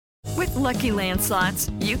With Lucky Land Slots,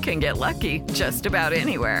 you can get lucky just about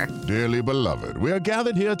anywhere. Dearly beloved, we are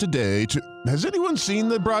gathered here today to... Has anyone seen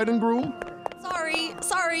the bride and groom?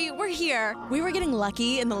 Sorry, we're here. We were getting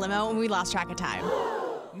lucky in the limo and we lost track of time.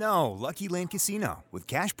 No, Lucky Land Casino, with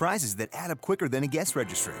cash prizes that add up quicker than a guest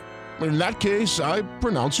registry. In that case, I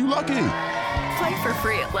pronounce you lucky. Play for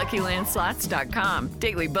free at LuckyLandSlots.com.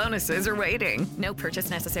 Daily bonuses are waiting. No purchase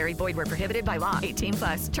necessary. Void where prohibited by law.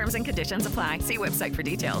 18+. Terms and conditions apply. See website for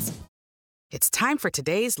details. It's time for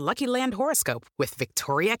today's Lucky Land horoscope with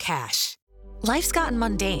Victoria Cash. Life's gotten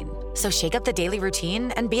mundane, so shake up the daily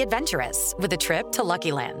routine and be adventurous with a trip to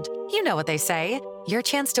Lucky Land. You know what they say. Your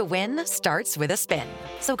chance to win starts with a spin.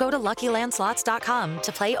 So go to LuckyLandSlots.com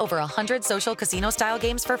to play over 100 social casino-style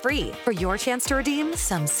games for free for your chance to redeem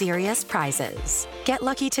some serious prizes. Get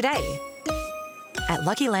lucky today at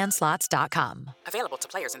LuckyLandSlots.com. Available to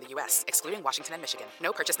players in the U.S., excluding Washington and Michigan.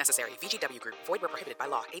 No purchase necessary. VGW Group. Void where prohibited by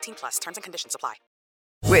law. 18+. Terms and conditions apply.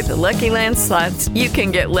 With the Lucky Land Slots, you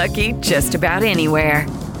can get lucky just about anywhere.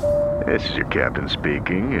 This is your captain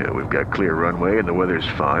speaking. We've got clear runway and the weather's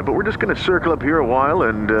fine, but we're just going to circle up here a while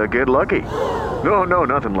and get lucky. No,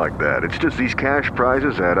 nothing like that. It's just these cash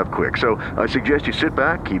prizes add up quick. So I suggest you sit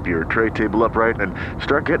back, keep your tray table upright, and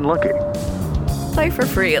start getting lucky. Play for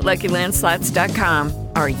free at LuckyLandSlots.com.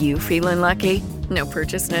 Are you feeling lucky? No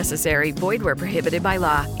purchase necessary. Void where prohibited by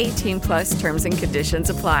law. 18+ terms and conditions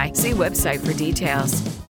apply. See website for details.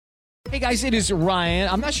 Hey guys, it is Ryan.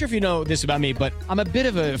 I'm not sure if you know this about me, but I'm a bit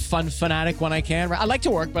of a fun fanatic when I can. I like to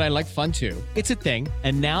work, but I like fun too. It's a thing.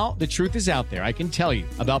 And now the truth is out there. I can tell you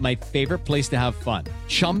about my favorite place to have fun.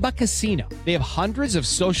 Chumba Casino. They have hundreds of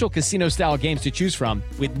social casino style games to choose from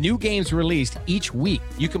with new games released each week.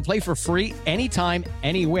 You can play for free anytime,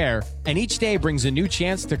 anywhere. And each day brings a new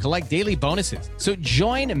chance to collect daily bonuses. So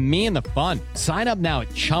join me in the fun. Sign up now at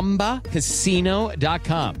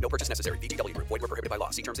ChumbaCasino.com. No purchase necessary. VGW Group. Void where prohibited by law.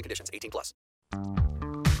 See terms and conditions. 18+.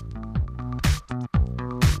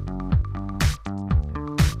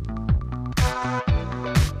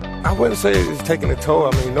 I wouldn't say it's taking a toll.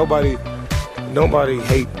 I mean, nobody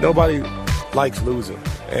likes losing.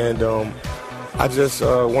 And I just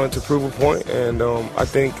wanted to prove a point, and I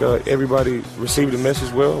think everybody received the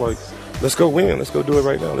message well. Like, let's go win. Let's go do it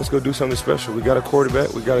right now. Let's go do something special. We got a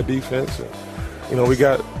quarterback. We got a defense. And, we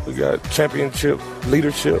got championship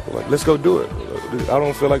leadership. Like, let's go do it. I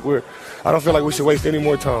don't feel like we should waste any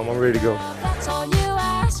more time. I'm ready to go.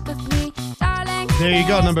 There you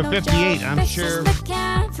go, number 58. I'm sure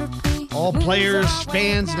all players,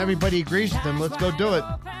 fans, and everybody agrees with them. Let's go do it.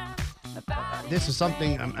 This is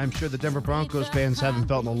something I'm sure the Denver Broncos fans haven't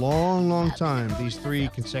felt in a long, long time. These 3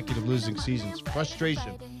 consecutive losing seasons.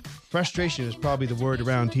 Frustration. Frustration is probably the word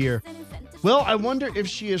around here. Well, I wonder if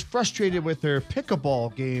she is frustrated with her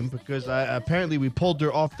pickleball game because apparently we pulled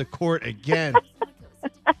her off the court again.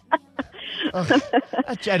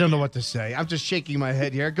 I don't know what to say. I'm just shaking my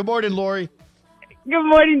head here. Good morning, Lori. Good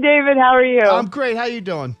morning, David. How are you? I'm great. How you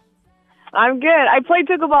doing? I'm good. I play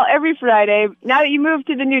pickleball every Friday. Now that you moved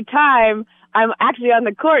to the new time, I'm actually on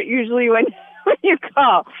the court usually when you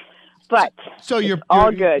call. But so you're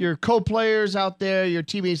all good. Your co-players out there, your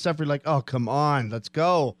teammates, stuff. You're like, oh, come on, let's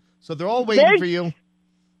go. So they're all waiting for you.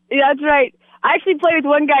 Yeah, that's right. I actually play with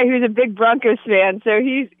one guy who's a big Broncos fan, so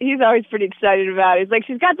he's always pretty excited about it. He's like,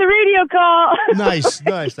 she's got the radio call. Nice.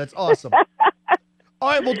 That's awesome. All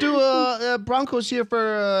right, we'll do Broncos here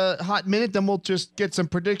for a hot minute, then we'll just get some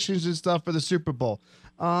predictions and stuff for the Super Bowl.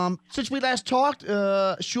 Since we last talked,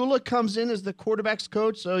 Shula comes in as the quarterback's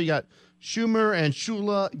coach, so you got Schumer and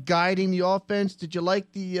Shula guiding the offense. Did you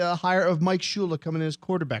like the hire of Mike Shula coming in as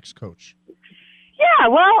quarterback's coach? Yeah,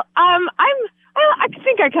 well, I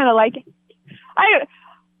think I kind of like it.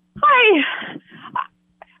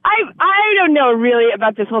 I don't know really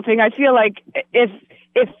about this whole thing. I feel like if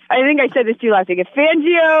I think I said this to you last week, if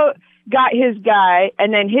Fangio got his guy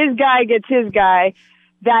and then his guy gets his guy,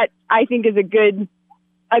 that I think is a good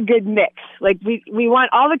mix. Like we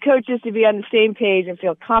want all the coaches to be on the same page and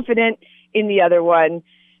feel confident in the other one.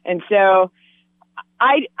 And so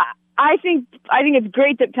I think it's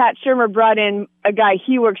great that Pat Shurmur brought in a guy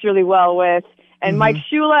he works really well with. And Mike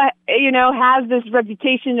Shula, has this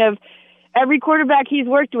reputation of every quarterback he's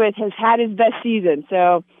worked with has had his best season.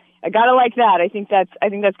 So I gotta like that. I think that's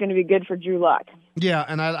going to be good for Drew Lock. Yeah,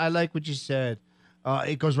 and I like what you said.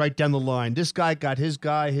 It goes right down the line. This guy got his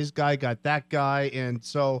guy got that guy, and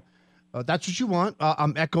so that's what you want.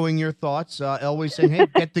 I'm echoing your thoughts. Always saying, hey,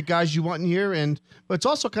 get the guys you want in here, but it's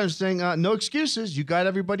also kind of saying no excuses. You got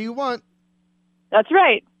everybody you want. That's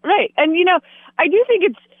right. And I do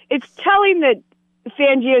think it's telling that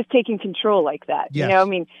Fangio's taking control like that. Yes.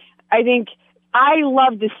 I think I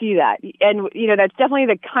love to see that. And, that's definitely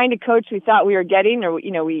the kind of coach we thought we were getting, or,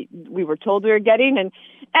 we were told we were getting.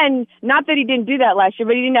 And not that he didn't do that last year,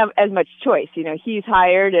 but he didn't have as much choice. He's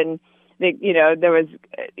hired, and there was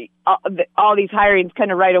all these hirings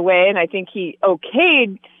kind of right away. And I think he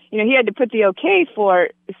okayed, he had to put the okay for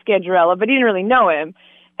Scangarello, but he didn't really know him.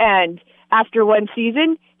 And after one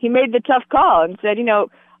season, he made the tough call and said,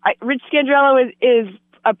 Rich Scangarello is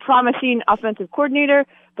a promising offensive coordinator,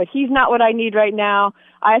 but he's not what I need right now.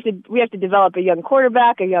 We have to develop a young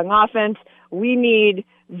quarterback, a young offense. We need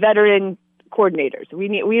veteran coordinators.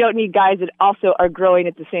 We don't need guys that also are growing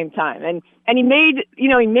at the same time. And he made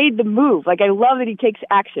the move. Like, I love that he takes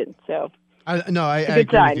action. So I agree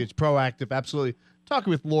with you. It's proactive. Absolutely.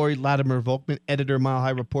 Talking with Lori Latimer-Volkman, editor,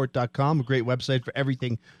 MileHighReport.com, a great website for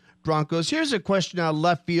everything Broncos. Here's a question out of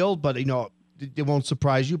left field, but it won't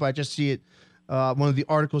surprise you, but I just see it. One of the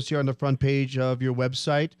articles here on the front page of your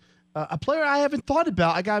website. A player I haven't thought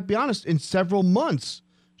about, I got to be honest, in several months.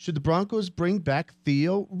 Should the Broncos bring back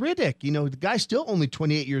Theo Riddick? The guy's still only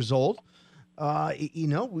 28 years old. We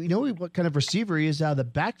know what kind of receiver he is out of the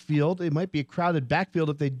backfield. It might be a crowded backfield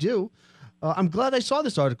if they do. I'm glad I saw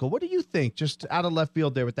this article. What do you think, just out of left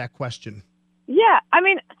field there with that question? Yeah, I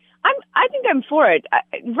think I'm for it.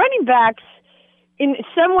 Running backs, in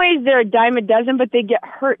some ways, they're a dime a dozen, but they get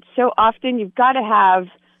hurt so often. You've got to have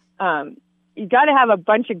a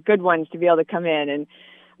bunch of good ones to be able to come in. And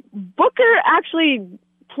Booker actually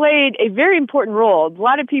played a very important role. A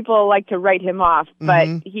lot of people like to write him off, but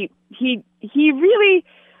he really,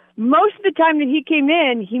 most of the time that he came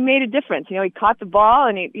in, he made a difference. He caught the ball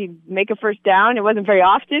and he'd make a first down. It wasn't very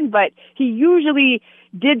often, but he usually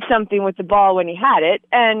did something with the ball when he had it,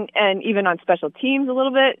 and even on special teams a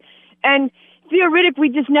little bit. And Theo Riddick, we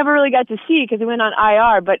just never really got to see because he went on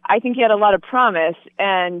IR, but I think he had a lot of promise.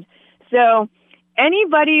 And so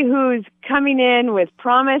anybody who's coming in with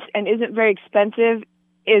promise and isn't very expensive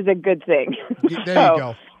is a good thing. There you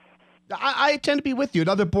go. I tend to be with you.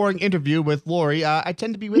 Another boring interview with Lori. I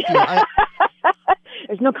tend to be with you.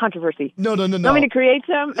 There's no controversy. No. Want me to create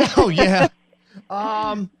some? Oh, yeah.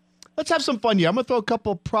 Let's have some fun here. I'm going to throw a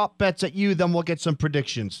couple prop bets at you, then we'll get some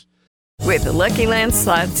predictions. With the Lucky Land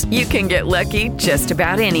Slots, you can get lucky just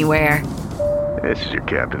about anywhere. This is your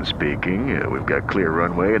captain speaking. We've got clear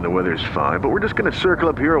runway and the weather's fine, but we're just going to circle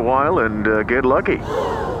up here a while and get lucky.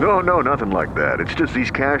 No, nothing like that. It's just these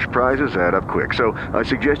cash prizes add up quick. So I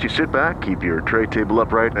suggest you sit back, keep your tray table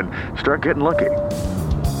upright, and start getting lucky.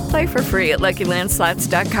 Play for free at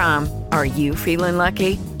LuckyLandSlots.com. Are you feeling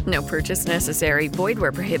lucky? No purchase necessary. Void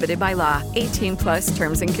where prohibited by law. 18+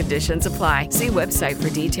 terms and conditions apply. See website for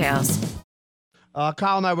details.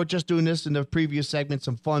 Kyle and I were just doing this in the previous segment,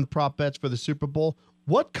 some fun prop bets for the Super Bowl.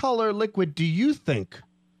 What color liquid do you think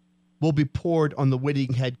will be poured on the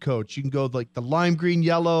winning head coach? You can go like the lime green,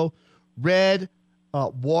 yellow, red,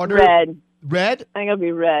 water. Red? I think it'll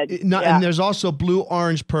be red. And there's also blue,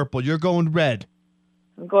 orange, purple. You're going red.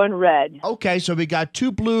 I'm going red. Okay, so we got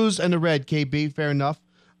two blues and a red, KB. Fair enough.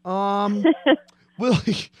 I'm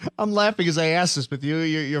laughing as I ask this with you.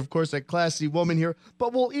 You're of course, a classy woman here.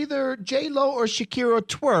 But will either J-Lo or Shakira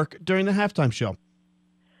twerk during the halftime show?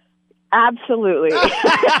 Absolutely.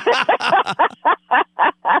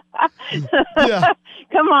 Yeah.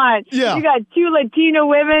 Come on. Yeah. You got two Latino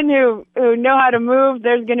women who know how to move.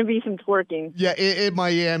 There's going to be some twerking. Yeah, in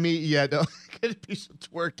Miami. Yeah, no, going to be some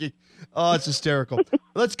twerking. Oh, it's hysterical.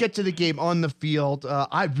 Let's get to the game on the field.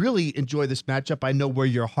 I really enjoy this matchup. I know where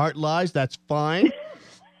your heart lies. That's fine.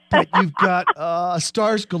 But you've got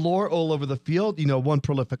stars galore all over the field. One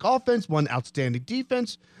prolific offense, one outstanding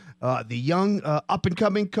defense. The young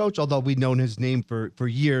up-and-coming coach, although we've known his name for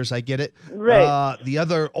years, I get it. Right. The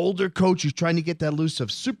other older coach who's trying to get that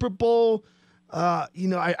elusive Super Bowl. I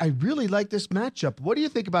really like this matchup. What do you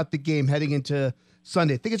think about the game heading into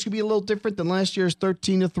Sunday? I think it's going to be a little different than last year's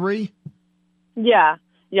 13-3. Yeah.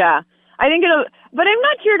 I think but I'm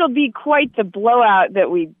not sure it'll be quite the blowout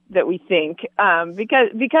that we think because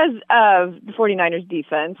of the 49ers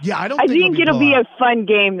defense. Yeah, I think it'll be a fun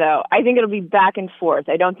game though. I think it'll be back and forth.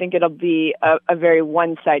 I don't think it'll be a very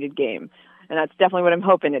one-sided game, and that's definitely what I'm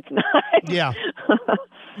hoping it's not. Yeah.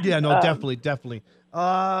 Yeah, no, definitely.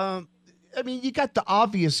 You got the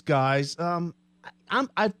obvious guys.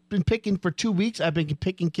 I've been picking for 2 weeks. I've been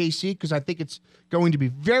picking KC because I think it's going to be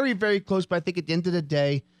very, very close. But I think at the end of the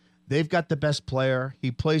day, they've got the best player. He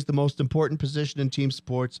plays the most important position in team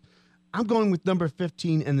sports. I'm going with number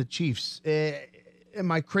 15 and the Chiefs.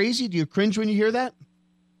 Am I crazy? Do you cringe when you hear that?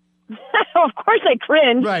 Of course I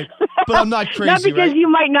cringe. Right, but I'm not crazy, not because right? you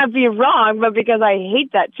might not be wrong, but because I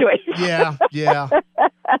hate that choice. Yeah.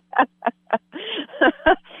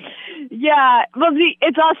 Yeah. Well,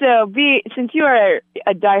 it's also, since you are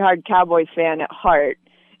a diehard Cowboys fan at heart,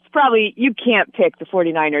 it's probably, you can't pick the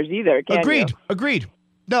 49ers either, can you? Agreed.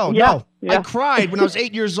 No. Yeah. I cried when I was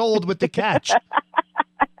 8 years old with the catch.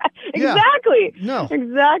 Exactly. Yeah. No.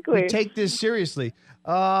 Exactly. We take this seriously.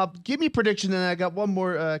 Give me a prediction, and I got one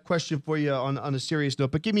more question for you on a serious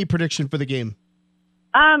note, but give me a prediction for the game.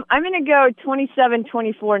 I'm going to go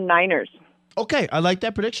 27-24 Niners. Okay, I like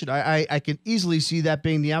that prediction. I can easily see that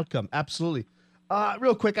being the outcome. Absolutely.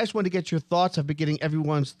 Real quick, I just wanted to get your thoughts. I've been getting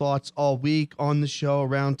everyone's thoughts all week on the show,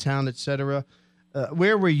 around town, etc.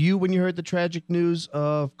 Where were you when you heard the tragic news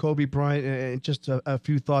of Kobe Bryant? And just a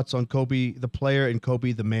few thoughts on Kobe the player and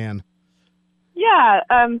Kobe the man. Yeah,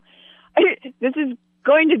 this is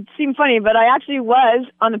going to seem funny, but I actually was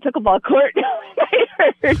on the pickleball court. I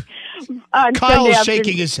heard on Kyle's Sunday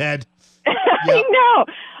shaking his head. Yep.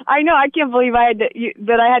 I know. I can't believe I had to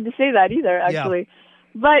say that either, actually.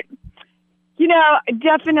 Yeah. But,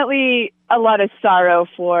 definitely a lot of sorrow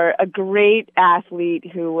for a great athlete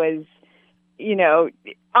who was,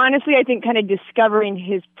 honestly, I think kind of discovering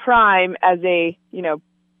his prime as a,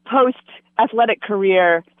 post-athletic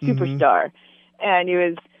career superstar. Mm-hmm. And he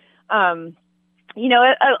was, a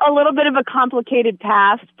little bit of a complicated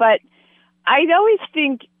past, but I always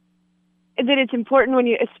think that it's important when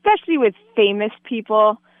especially with famous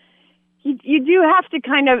people, you do have to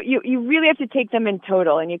kind of, you really have to take them in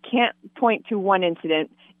total, and you can't point to one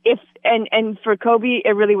incident. And for Kobe,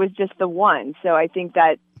 it really was just the one. So I think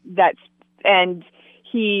and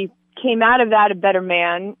he came out of that a better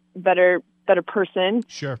man, better person.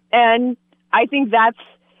 Sure. And I think that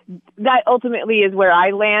ultimately is where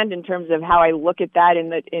I land in terms of how I look at that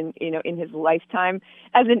in his lifetime.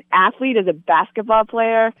 As an athlete, as a basketball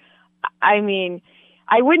player, I mean,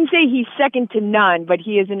 I wouldn't say he's second to none, but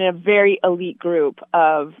he is in a very elite group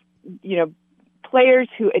of, players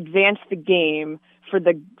who advance the game for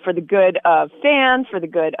the good of fans, for the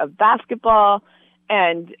good of basketball.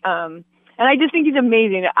 And I just think he's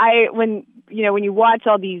amazing. When you watch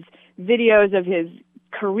all these videos of his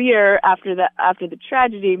career after the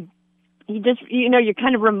tragedy, you're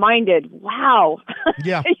kind of reminded, wow.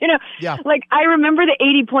 Yeah. Yeah. Like, I remember the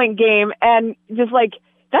 80-point game and just like,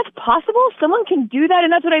 that's possible? Someone can do that?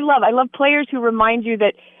 And that's what I love. I love players who remind you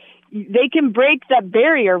that they can break that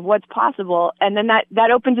barrier of what's possible, and then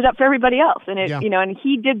that opens it up for everybody else. And and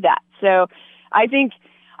he did that. So I think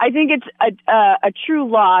it's a true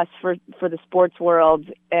loss for the sports world,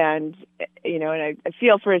 and and I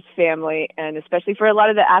feel for his family, and especially for a lot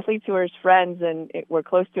of the athletes who are his friends and we're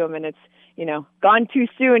close to him. And it's gone too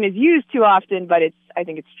soon is used too often, but I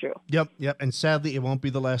think it's true. Yep. And sadly, it won't be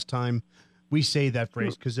the last time we say that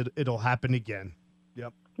phrase, because it'll happen again.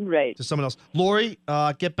 Yep. Right. To someone else. Lori,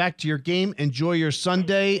 get back to your game. Enjoy your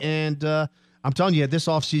Sunday. And I'm telling you, this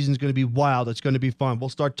offseason is going to be wild. It's going to be fun. We'll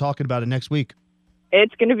start talking about it next week.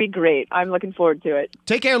 It's going to be great. I'm looking forward to it.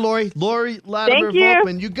 Take care, Lori. Lori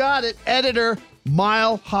Latimer-Volkman. You got it. Editor,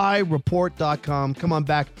 MileHighReport.com. Come on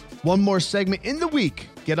back. One more segment in the week.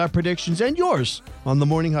 Get our predictions and yours on The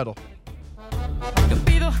Morning Huddle.